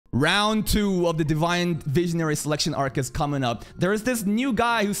Round 2 of the Divine Visionary Selection arc is coming up. There is this new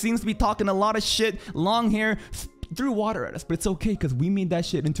guy who seems to be talking a lot of shit, long hair, threw water at us, but it's okay because we made that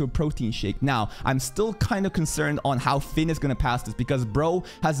shit into a protein shake. Now, I'm still kind of concerned on how Finn is going to pass this because bro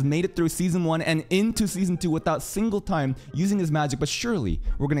has made it through season 1 and into season 2 without single time using his magic, but surely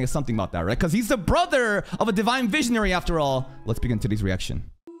we're going to get something about that, right? Because he's the brother of a Divine Visionary after all. Let's begin today's reaction.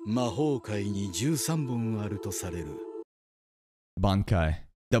 Bankai.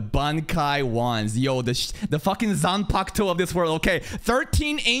 The Bankai wands. Yo, the fucking Zanpakuto of this world. Okay.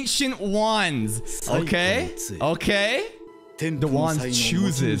 13 ancient wands. Okay. Okay. The wands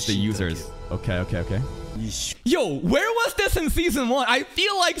chooses the users. Okay. Yo, where was this in season 1? I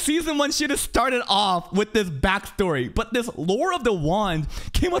feel like season 1 should have started off with this backstory, but this lore of the wand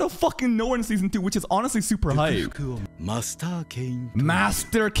came out of fucking nowhere in season 2, which is honestly super hype. Master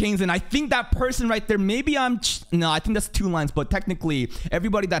Kings, and I think that person right there, maybe no, I think that's 2 lines, but technically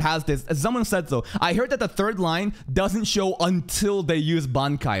everybody that has this, as someone said so, I heard that the 3rd line doesn't show until they use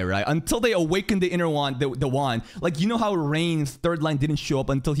Bankai, right? Until they awaken the inner wand, the wand. Like, you know how Rain's 3rd line didn't show up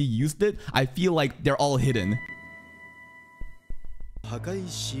until he used it? I feel like they're all hidden.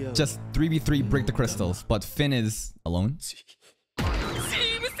 Just 3v3 break the crystals, but Finn is alone.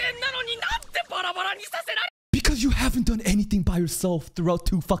 Because you haven't done anything by yourself throughout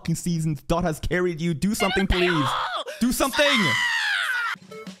 2 fucking seasons. Dot has carried you. Do something, please. Do something.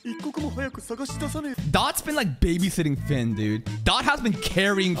 Dot's been like babysitting Finn, dude. Dot has been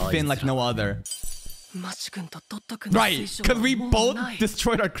carrying Finn like no other. Right, because we both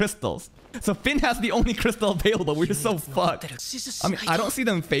destroyed our crystals. So Finn has the only crystal available. We're so fucked. I mean, I don't see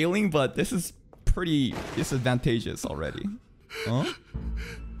them failing, but this is pretty disadvantageous already. Huh?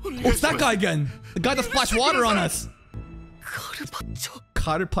 Oh, it's that guy again. The guy that splashed water on us.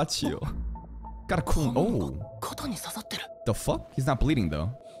 Carpaccio. Got a cool... Oh. The fuck? He's not bleeding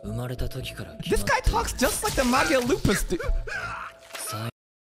though. This guy talks just like the Magia Lupus dude.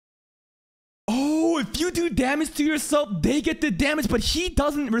 Oh, if you do damage to yourself, they get the damage, but he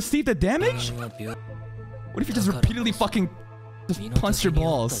doesn't receive the damage? What if you just repeatedly fucking just punch your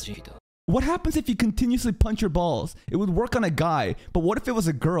balls? What happens if you continuously punch your balls? It would work on a guy, but what if it was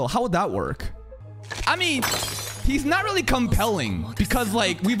a girl? How would that work? I mean, he's not really compelling because,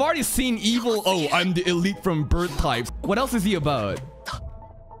 like, we've already seen evil. Oh, I'm the elite from birth types. What else is he about?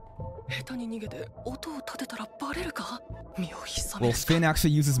 Will Finn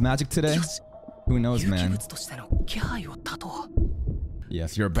actually use his magic today? Who knows, man?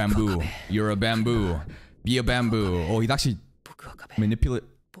 Yes, you're a bamboo. You're a bamboo. Be a bamboo. Oh, he's actually manipulate.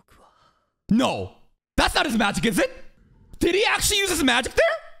 No, that's not his magic, is it? Did he actually use his magic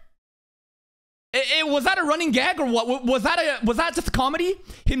there? Was that a running gag or what? Was that just a comedy?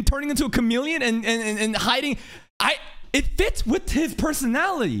 Him turning into a chameleon and hiding? It fits with his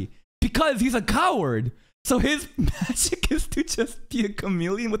personality because he's a coward. So his magic is to just be a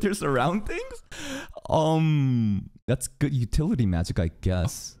chameleon with your surroundings? That's good utility magic, I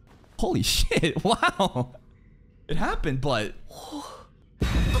guess. Holy shit, wow. It happened, but...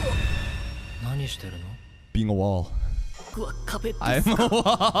 Being a wall. I'm a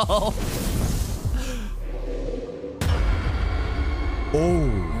wall. Oh.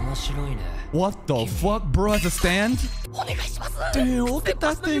 What the fuck, bro? Has a stand? Damn, look at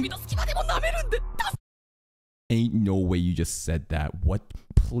that thing. Ain't no way you just said that. What?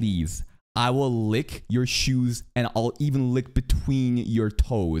 Please. I will lick your shoes and I'll even lick between your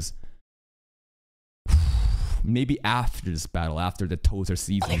toes. Maybe after this battle, after the toes are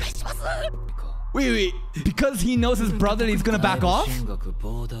seasoned. Wait. Because he knows his brother, he's gonna back off? He's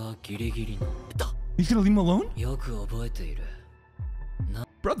gonna leave him alone?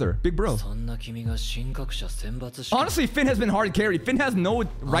 Brother, big bro. Honestly, Finn has been hard carried. Finn has no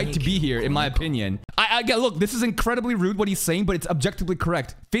right to be here, in my opinion. Look, this is incredibly rude what he's saying, but it's objectively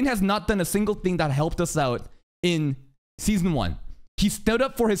correct. Finn has not done a single thing that helped us out in season 1. He stood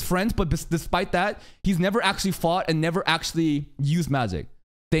up for his friends, but despite that, he's never actually fought and never actually used magic.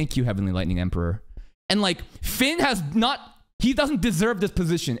 Thank you, Heavenly Lightning Emperor. And like, Finn has not... He doesn't deserve this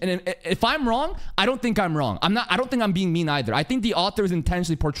position. And if I'm wrong, I don't think I'm wrong. I don't think I'm being mean either. I think the author is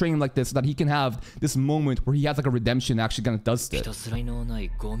intentionally portraying him like this so that he can have this moment where he has like a redemption and actually kind of does it.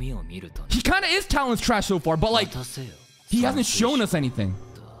 He kind of is talent's trash so far, but like, he hasn't shown us anything.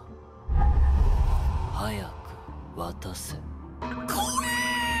 I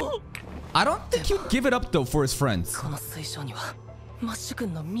don't think he'd give it up though for his friends.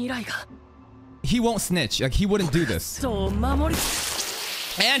 He won't snitch. Like, he wouldn't do this. And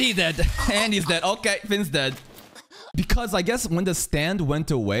he's dead. And he's dead. Okay, Finn's dead. Because I guess when the stand went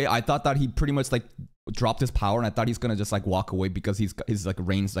away, I thought that he pretty much like dropped his power, and I thought he's gonna just like walk away because he's like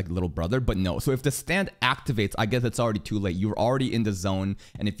Rain's like little brother, but no. So if the stand activates, I guess it's already too late. You're already in the zone,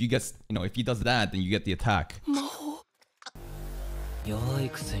 and if you get, you know, if he does that, then you get the attack.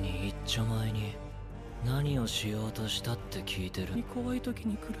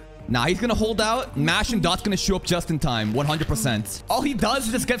 Nah, he's gonna hold out. Mash and Dot's gonna show up just in time, 100%. All he does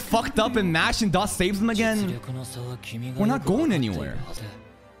is just get fucked up, and Mash and Dot saves him again. We're not going anywhere.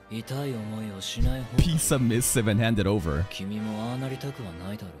 Be submissive and hand it over.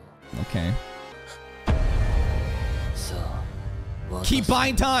 Okay. Keep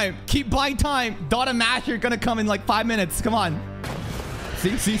buying time. Keep buying time. Dot and Mash are gonna come in like 5 minutes. Come on.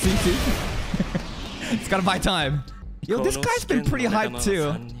 See. It's gotta buy time. Yo, this guy's been pretty hyped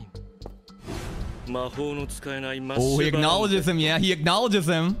too. Oh, he acknowledges him. Yeah, he acknowledges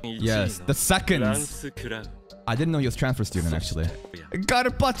him. Yes, the seconds. I didn't know he was transfer student actually.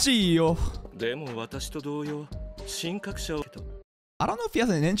 Carpaccio. I don't know if he has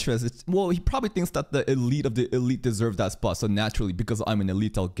an interest. Well, he probably thinks that the elite of the elite deserve that spot. So naturally, because I'm an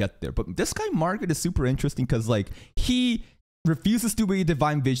elite, I'll get there. But this guy, Margaret, is super interesting because like he refuses to be a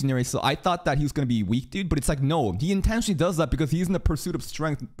divine visionary. So I thought that he was going to be weak, dude. But it's like, no, he intentionally does that because he's in the pursuit of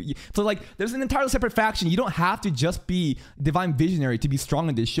strength. So like there's an entirely separate faction. You don't have to just be divine visionary to be strong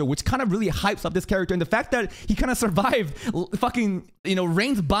in this show, which kind of really hypes up this character. And the fact that he kind of survived fucking, you know,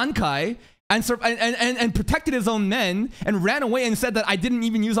 Rain's Bankai and protected his own men and ran away and said that I didn't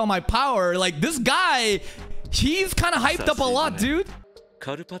even use all my power. Like this guy, he's kind of hyped up a lot, dude.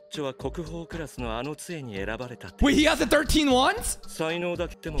 Wait, he has the 13 wands?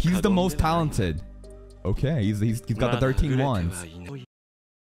 He's the most talented. Okay, he's got the 13 wands.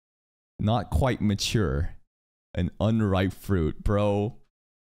 Not quite mature. An unripe fruit, bro.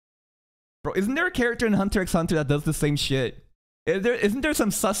 Bro, isn't there a character in Hunter x Hunter that does the same shit? Isn't there some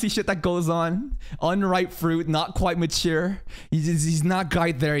sussy shit that goes on? Unripe fruit, not quite mature. He's not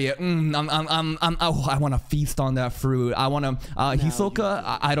quite there yet. Oh, I want to feast on that fruit. I want to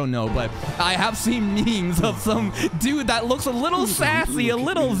Hisoka. I don't know, but I have seen memes of some dude that looks a little sassy, a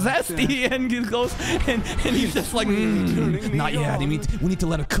little zesty, and he goes and he's just like, not yet. We need to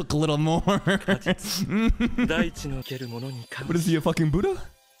let it cook a little more. What is he, a fucking Buddha?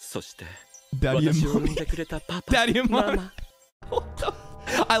 Daddy and mommy. Daddy and mommy.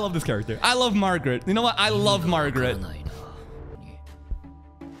 I love this character. I love Margaret. You know what? I love Margaret.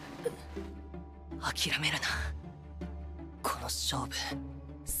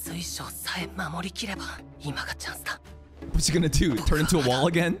 What's he gonna do? Turn into a wall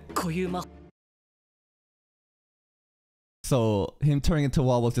again? So him turning into a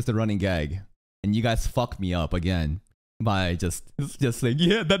wall was just a running gag, and you guys fucked me up again by just saying,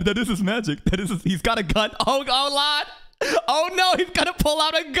 yeah, that is his magic. That is his, he's got a gun. Oh Lord. Oh no, he's gonna pull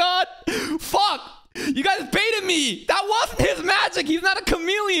out a gun! Fuck! You guys baited me! That wasn't his magic! He's not a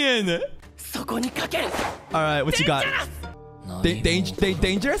chameleon! Alright, what you got?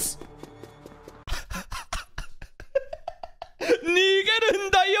 Dangerous?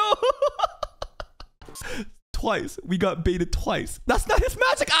 Twice. We got baited twice. That's not his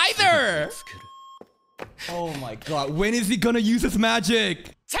magic either! Oh my god, when is he gonna use his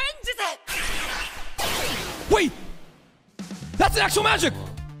magic? Wait! That's an actual magic!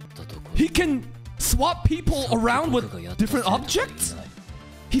 He can swap people around with different objects?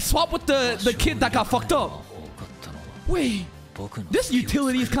 He swapped with the kid that got fucked up. Wait, this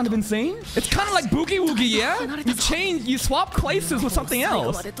utility is kind of insane. It's kind of like Boogie Woogie, yeah? You swap places with something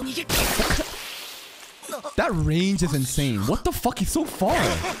else. That range is insane. What the fuck? He's so far.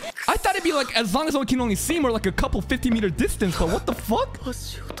 I thought it'd be like as long as one can only see him or like a couple 50-meter distance, but what the fuck?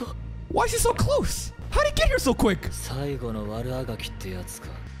 Why is he so close? How'd he get here so quick?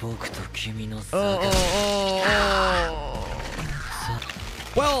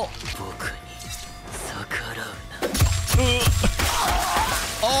 Well.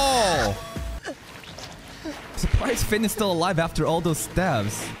 Oh. Surprised Finn is still alive after all those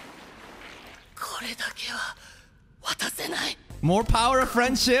stabs. More power of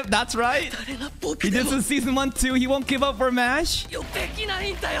friendship, that's right. He did this in season 1 too. He won't give up for MASH.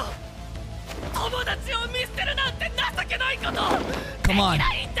 Come on.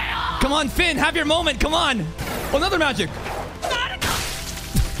 Come on, Finn, have your moment. Come on. Oh, another magic.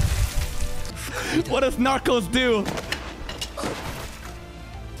 What does Narcos do?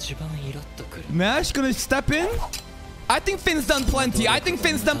 MASH gonna step in? I think Finn's done plenty. I think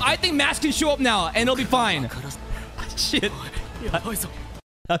MASH can show up now and it'll be fine. Shit.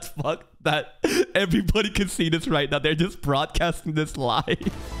 That's fucked that everybody can see this right now. They're just broadcasting this live.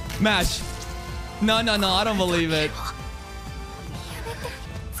 MASH. No, I don't believe it.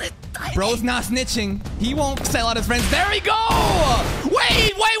 Bro's not snitching. He won't sell out his friends. There we go.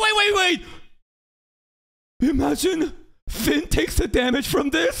 Wait. Imagine Finn takes the damage from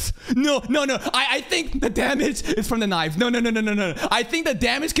this. No. I think the damage is from the knife. No. I think the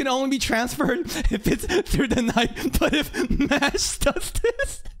damage can only be transferred if it's through the knife. But if Mash does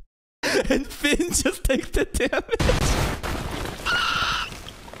this and Finn just takes the damage.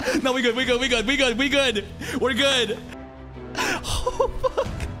 No, we good. We're good. Oh, fuck.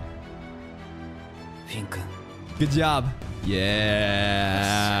 Good job.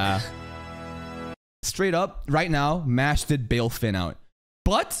 Yeah. Straight up, right now, Mash did bail Finn out.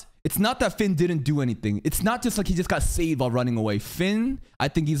 But it's not that Finn didn't do anything. It's not just like he just got saved while running away. Finn, I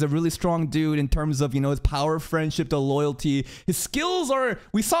think he's a really strong dude in terms of, you know, his power, friendship, the loyalty. His skills are,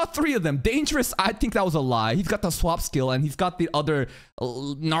 we saw 3 of them. Dangerous, I think that was a lie. He's got the swap skill and he's got the other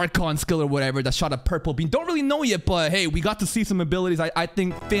Narcon skill or whatever that shot a purple beam. Don't really know yet, but hey, we got to see some abilities. I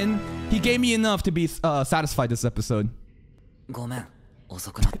think Finn, he gave me enough to be satisfied this episode. Is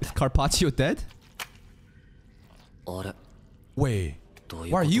Carpaccio dead? Wait,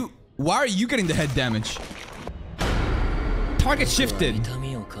 why are you getting the head damage? Target shifted.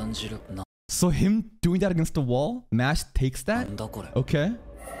 So him doing that against the wall, Mash takes that? Okay.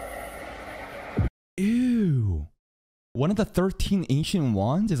 Ew. One of the 13 ancient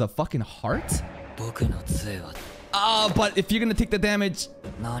wands is a fucking heart? But if you're gonna take the damage...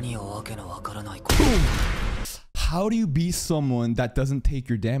 Boom. How do you be someone that doesn't take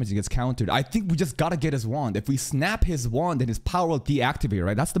your damage and gets countered? I think we just gotta get his wand. If we snap his wand, then his power will deactivate,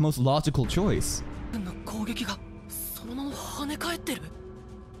 right? That's the most logical choice.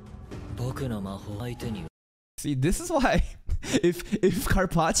 See, this is why if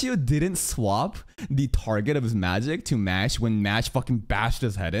Carpaccio didn't swap the target of his magic to Mash when Mash fucking bashed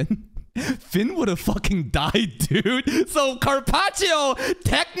his head in, Finn would have fucking died, dude. So Carpaccio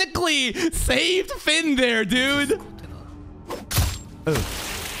technically saved Finn there, dude.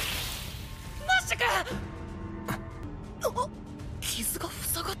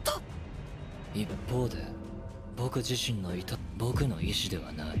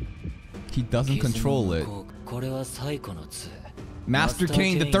 He doesn't control it. Master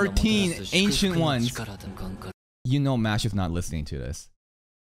King, the 13 ancient ones. You know Mash is not listening to this.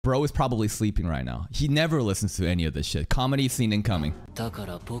 Bro is probably sleeping right now. He never listens to any of this shit. Comedy scene incoming. Alright,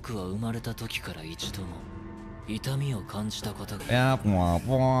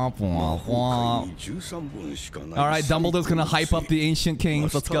 Dumbledore's gonna hype up the ancient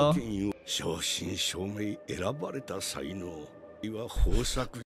kings. Let's go.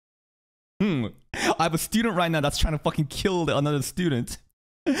 I have a student right now that's trying to fucking kill another student.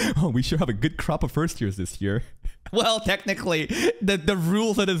 Oh, we sure have a good crop of first years this year. Well, technically, the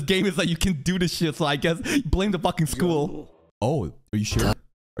rules of this game is that you can do this shit, so I guess blame the fucking school. Oh, are you sure?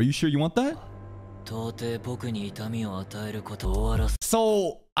 Are you sure you want that?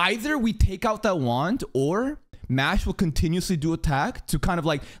 So, either we take out that wand, or Mash will continuously do attack to kind of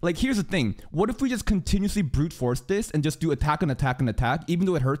like here's the thing. What if we just continuously brute force this and just do attack and attack and attack, even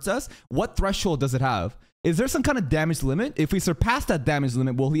though it hurts us? What threshold does it have? Is there some kind of damage limit? If we surpass that damage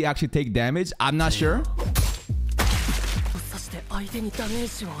limit, will he actually take damage? I'm not sure.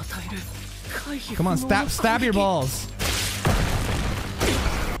 Come on, stab your balls.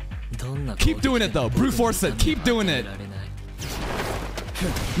 Keep doing it though. Brute force it. Keep doing it.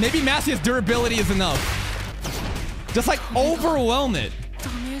 Maybe Massia's durability is enough. Just like overwhelm it.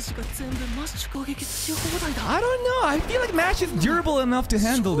 I don't know. I feel like Mash is durable enough to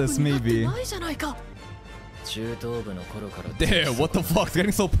handle this maybe. Damn, what the fuck? It's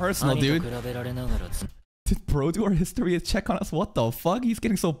getting so personal, dude. Did Bro do our history check on us? What the fuck? He's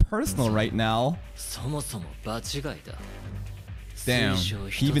getting so personal right now. Damn,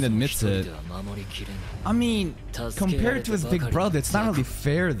 he even admits it. I mean, compared to his big brother, it's not really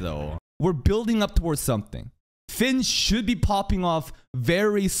fair though. We're building up towards something. Finn should be popping off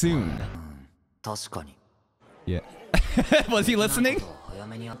very soon. Yeah. Was he listening?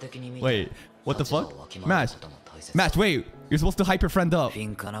 Wait, what the fuck? Mash, wait. You're supposed to hype your friend up.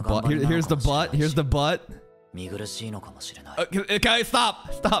 But here's the butt. Here's the butt. Okay,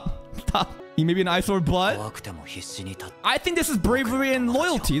 stop. He may be an eyesore butt. I think this is bravery and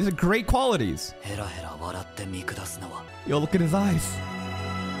loyalty. These are great qualities. Yo, look at his eyes.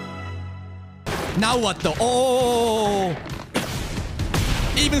 Now what the? Oh!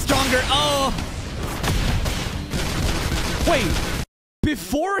 Even stronger. Oh! Wait.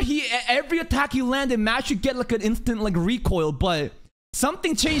 Before every attack he landed, Mash should get like an instant like recoil, but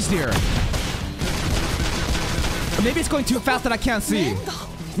something changed here. Or maybe it's going too fast that I can't see.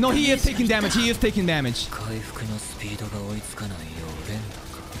 No, he is taking damage.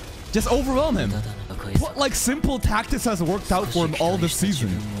 Just overwhelm him. What like simple tactics has worked out for him all this season?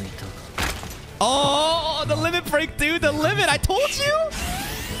 Oh, the limit break, dude. The limit. I told you.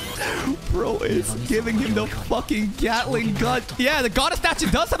 Bro is giving him the fucking Gatling gun. Yeah, the goddess statue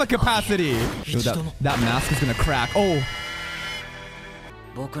does have a capacity. Dude, that mask is gonna crack. Oh.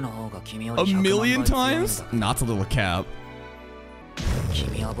 A million times? Not a little cap.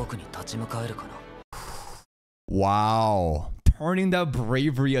 Wow. Turning that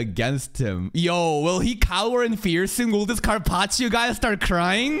bravery against him. Yo, will he cower in fear soon? Will this Carpaccio guy start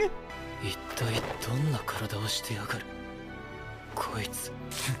crying?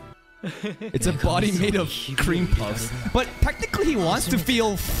 It's a body made of cream puffs. But technically he wants to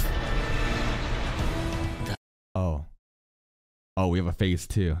feel... Oh. Oh, we have a phase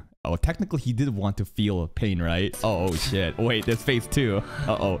 2. Oh, technically he did want to feel pain, right? Oh, shit. Wait, there's phase 2.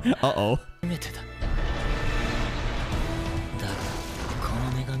 Uh-oh. Uh-oh.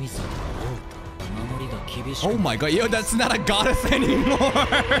 Oh my god, yo, that's not a goddess anymore.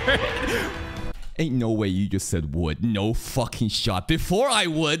 Ain't no way you just said would. No fucking shot. Before I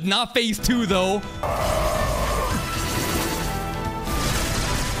would, not phase 2 though.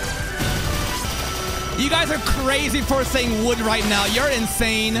 You guys are crazy for saying would right now. You're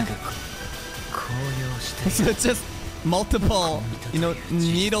insane. So it's just multiple, you know,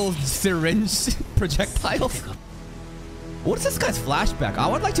 needle syringe projectiles. What is this guy's flashback? I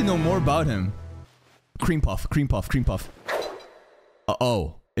would like to know more about him. Cream puff, cream puff, cream puff.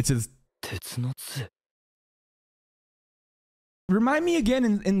 Uh-oh. It's his... Remind me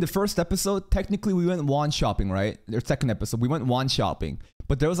again, in the first episode, technically we went wand shopping, right? Their second episode, we went wand shopping.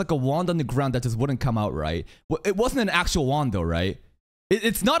 But there was like a wand on the ground that just wouldn't come out, right? Well, it wasn't an actual wand though, right?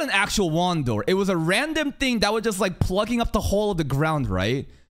 It's not an actual wand though. It was a random thing that was just like plugging up the hole of the ground, right?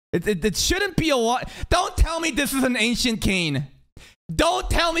 It shouldn't be a wand. Don't tell me this is an ancient cane. Don't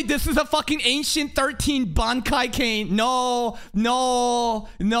tell me this is a fucking ancient 13 Bankai cane. No, no,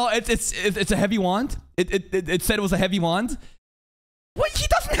 no. It's a heavy wand. It said it was a heavy wand. Wait, he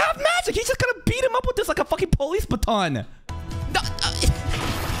doesn't have magic. He's just gonna beat him up with this like a fucking police baton.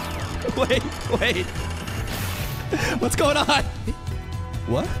 Wait, wait. What's going on?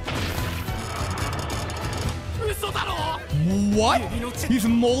 What? What? He's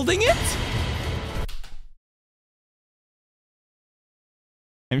molding it?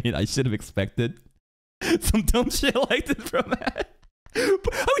 I mean, I should have expected some dumb shit like this from that. I mean,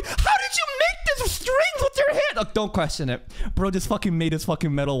 how did you make this strings with your hand? Oh, don't question it. Bro just fucking made his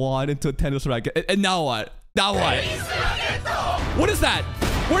fucking metal wand into a tennis racket. And now what? Now what? What is that?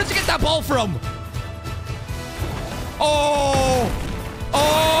 Where did you get that ball from? Oh!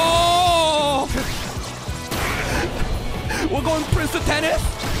 Oh! We're going Prince of Tennis?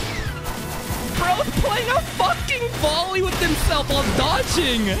 Bro's playing a fucking volley with himself while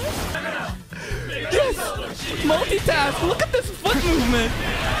dodging. Yes! Multitask. Look at this foot movement.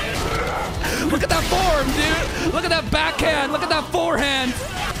 Look at that form, dude. Look at that backhand. Look at that forehand.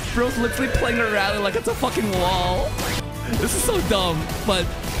 Bro's literally playing a rally like it's a fucking wall. This is so dumb, but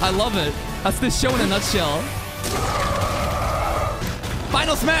I love it. That's this show in a nutshell.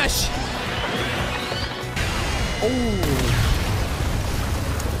 Final smash. Oh.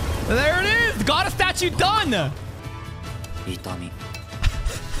 There it is. Goddess statue done. No.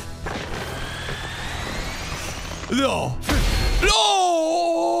 No.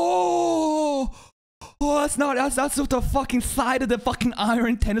 Oh, that's with the fucking side of the fucking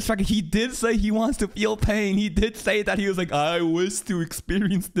iron tennis racket. He did say he wants to feel pain. He did say that he was like, I wish to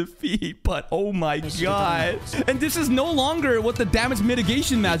experience defeat, but oh my god. And this is no longer with the damage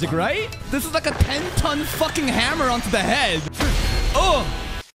mitigation magic, right? This is like a 10-ton fucking hammer onto the head. Oh.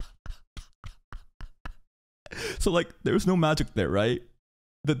 So like, there's no magic there, right?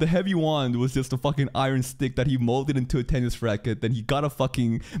 The heavy wand was just a fucking iron stick that he molded into a tennis racket. Then he got a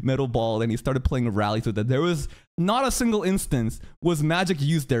fucking metal ball and he started playing a rally so that there was not a single instance was magic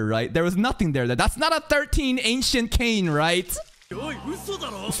used there, right? There was nothing there. That's not a 13 ancient cane, right?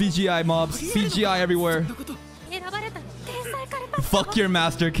 CGI mobs. CGI everywhere. Fuck your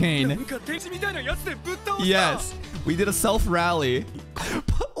master cane. Yes. We did a self-rally.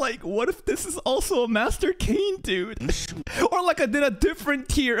 But like, what if this is also a master cane, dude? Or like I did a different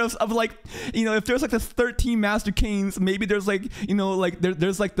tier of like, you know, if there's like this 13 master canes, maybe there's like, you know, like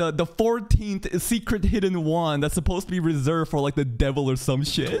there's like the 14th secret hidden one that's supposed to be reserved for like the devil or some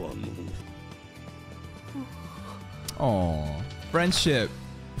shit. Oh, friendship.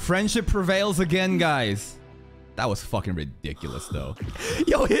 Friendship prevails again, guys. That was fucking ridiculous though.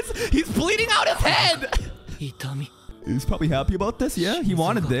 Yo, he's bleeding out his head. He's probably happy about this, yeah? He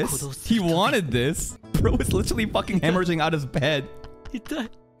wanted this. He wanted this. Bro is literally fucking hemorrhaging out his bed.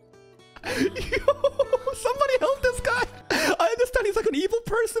 Somebody help this guy. I understand he's like an evil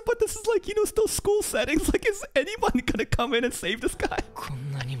person, but this is like, you know, still school settings. Like, is anyone gonna come in and save this guy?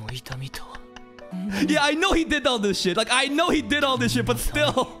 Yeah, I know he did all this shit. Like, I know he did all this shit, but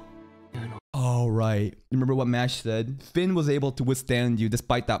still. All right. Remember what Mash said? Finn was able to withstand you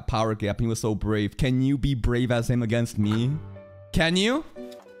despite that power gap. He was so brave. Can you be brave as him against me? Can you?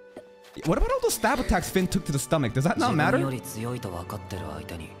 What about all those stab attacks Finn took to the stomach? Does that not matter?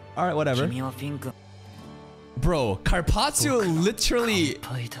 Alright, whatever. Bro, Carpaccio literally...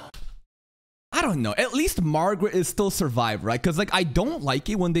 I don't know. At least Margaret is still survived, right? Because, like, I don't like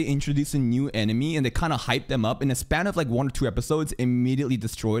it when they introduce a new enemy and they kind of hype them up. In a span of, like, 1 or 2 episodes, immediately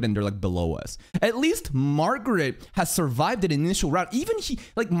destroyed and they're, like, below us. At least Margaret has survived the initial round. Even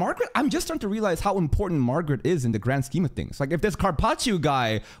Margaret, I'm just starting to realize how important Margaret is in the grand scheme of things. Like, if this Carpaccio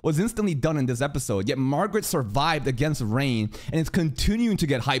guy was instantly done in this episode, yet Margaret survived against Rain and it's continuing to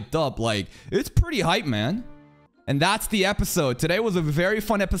get hyped up, like, it's pretty hype, man. And that's the episode. Today was a very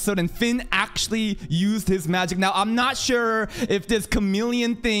fun episode and Finn actually used his magic. Now, I'm not sure if this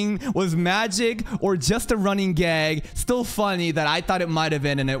chameleon thing was magic or just a running gag. Still funny that I thought it might have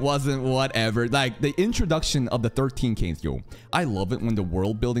been and it wasn't, whatever. Like, the introduction of the 13 Kings, yo. I love it when the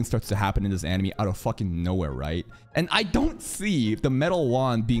world building starts to happen in this anime out of fucking nowhere, right? And I don't see the metal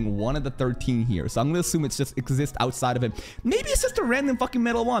wand being one of the 13 here. So I'm gonna assume it's just exists outside of him. Maybe it's just a random fucking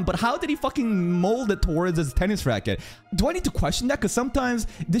metal wand, but how did he fucking mold it towards his tennis racket? Do I need to question that? Because sometimes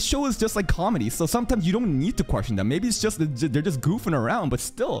this show is just like comedy. So sometimes you don't need to question them. Maybe it's just they're just goofing around, but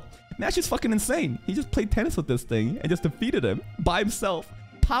still, Mash is fucking insane. He just played tennis with this thing and just defeated him by himself.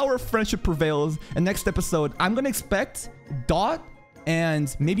 Power of friendship prevails. And next episode, I'm gonna expect Dot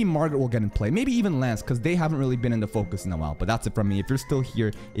and maybe Margaret will get in play. Maybe even Lance, because they haven't really been in the focus in a while. But that's it from me. If you're still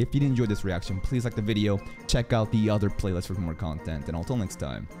here, if you did enjoy this reaction, please like the video. Check out the other playlist for more content. And until next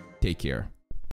time, take care.